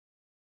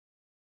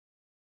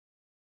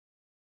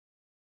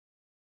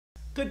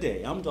Good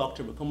day, I'm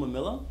Dr.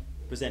 Millar,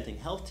 presenting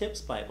health tips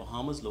by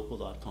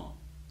bahamaslocal.com.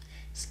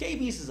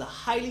 Scabies is a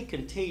highly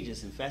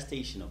contagious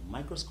infestation of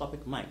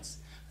microscopic mites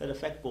that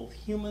affect both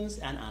humans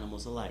and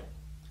animals alike.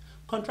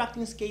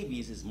 Contracting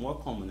scabies is more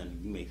common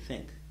than you may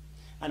think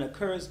and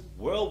occurs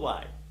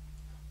worldwide.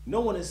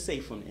 No one is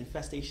safe from the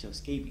infestation of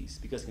scabies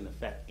because it can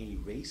affect any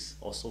race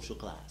or social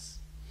class.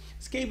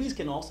 Scabies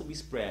can also be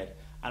spread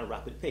at a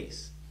rapid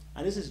pace,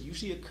 and this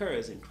usually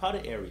occurs in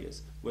crowded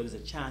areas where there's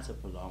a chance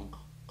of prolonged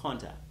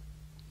contact.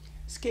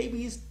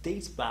 Scabies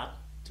dates back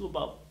to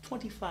about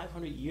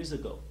 2,500 years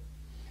ago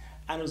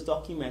and was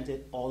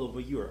documented all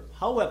over Europe.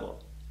 However,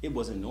 it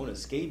wasn't known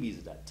as scabies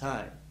at that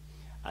time.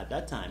 At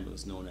that time, it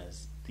was known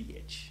as the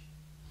itch.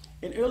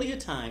 In earlier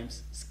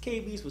times,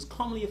 scabies was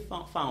commonly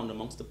found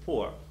amongst the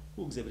poor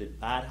who exhibited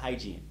bad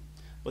hygiene,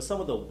 but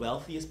some of the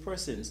wealthiest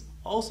persons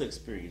also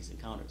experienced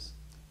encounters.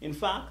 In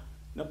fact,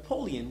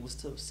 Napoleon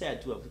was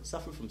said to have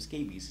suffered from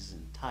scabies his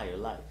entire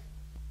life.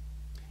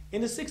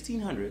 In the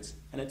 1600s,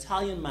 an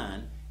Italian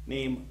man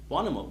named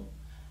Bonamo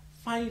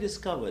finally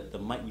discovered the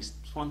mite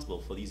responsible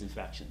for these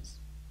infections.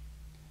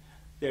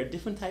 There are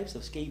different types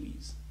of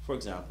scabies. For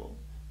example,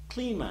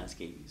 clean man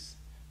scabies.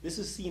 This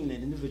is seen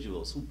in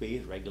individuals who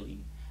bathe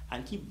regularly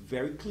and keep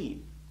very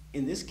clean.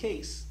 In this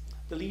case,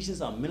 the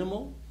lesions are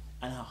minimal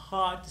and are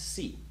hard to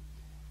see.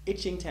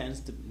 Itching tends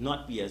to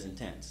not be as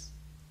intense.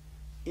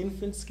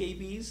 Infant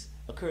scabies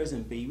occurs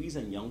in babies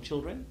and young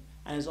children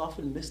and is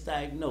often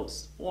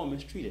misdiagnosed or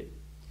mistreated.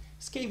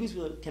 Scabies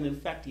can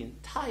infect the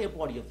entire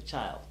body of the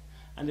child,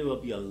 and there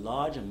will be a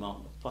large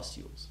amount of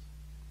pustules.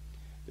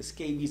 The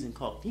scabies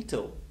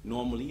incognito,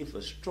 normally if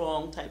a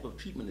strong type of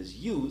treatment is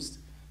used,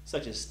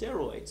 such as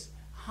steroids,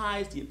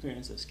 hides the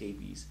appearance of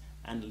scabies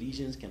and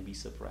lesions can be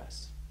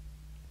suppressed.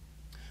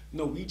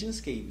 Norwegian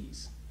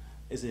scabies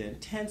is an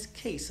intense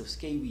case of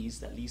scabies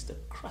that leads to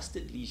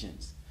crusted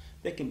lesions.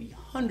 There can be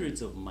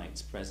hundreds of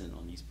mites present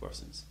on these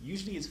persons.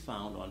 Usually it's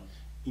found on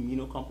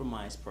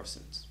immunocompromised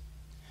persons.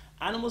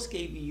 Animal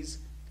scabies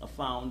are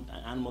found in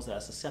animals that are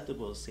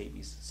susceptible to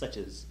scabies, such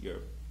as your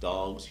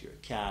dogs, your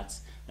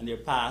cats, and they're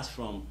passed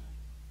from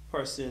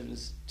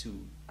persons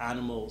to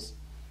animals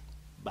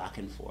back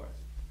and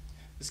forth.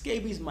 The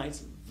scabies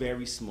mite's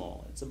very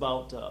small. It's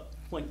about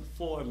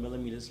 0.4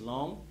 millimeters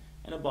long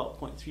and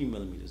about 0.3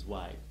 millimeters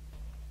wide.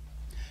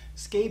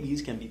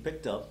 Scabies can be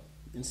picked up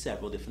in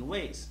several different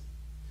ways.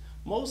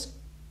 Most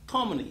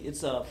commonly,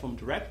 it's from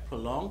direct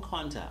prolonged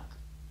contact.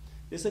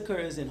 This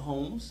occurs in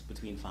homes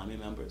between family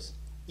members,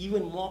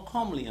 even more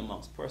commonly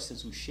amongst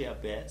persons who share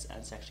beds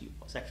and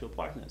sexual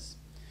partners.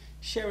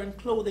 Sharing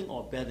clothing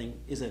or bedding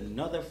is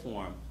another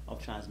form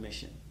of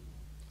transmission.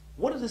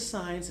 What are the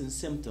signs and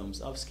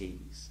symptoms of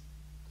scabies?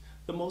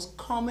 The most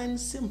common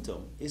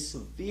symptom is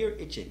severe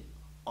itching,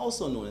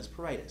 also known as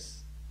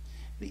pruritus.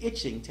 The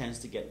itching tends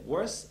to get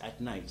worse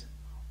at night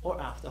or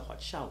after hot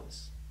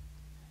showers.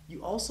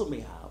 You also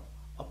may have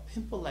a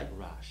pimple-like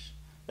rash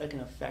that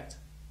can affect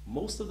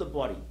most of the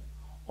body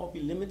or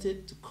be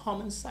limited to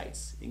common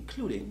sites,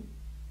 including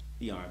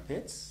the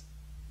armpits,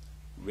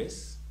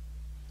 wrists,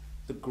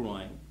 the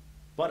groin,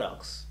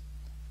 buttocks,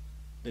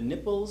 the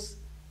nipples,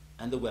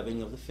 and the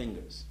webbing of the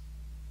fingers.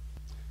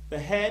 The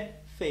head,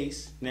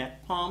 face,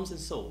 neck, palms, and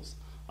soles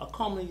are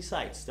commonly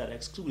sites that are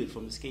excluded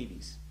from the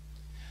scabies.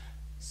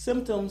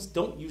 Symptoms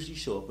don't usually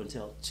show up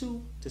until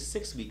 2 to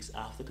 6 weeks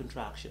after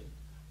contraction.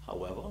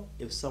 However,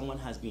 if someone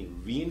has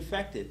been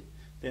reinfected,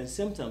 then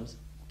symptoms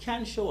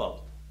can show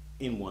up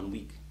in 1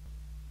 week.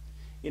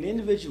 In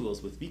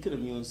individuals with weakened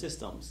immune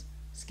systems,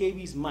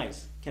 scabies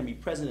mites can be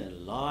present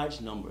in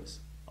large numbers,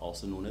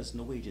 also known as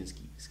Norwegian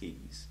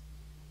scabies.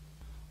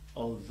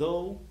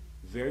 Although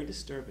very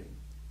disturbing,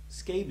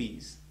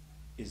 scabies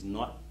is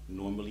not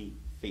normally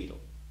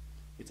fatal.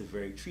 It's a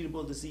very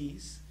treatable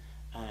disease,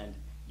 and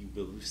you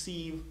will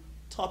receive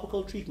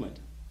topical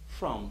treatment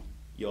from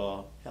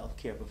your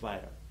healthcare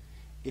provider.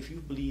 If you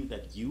believe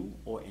that you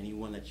or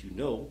anyone that you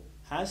know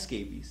has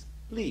scabies,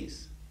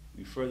 please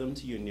refer them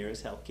to your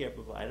nearest healthcare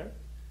provider.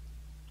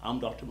 I'm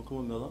Dr.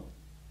 Millar,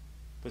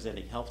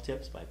 presenting health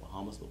tips by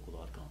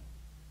bahamaslocal.com.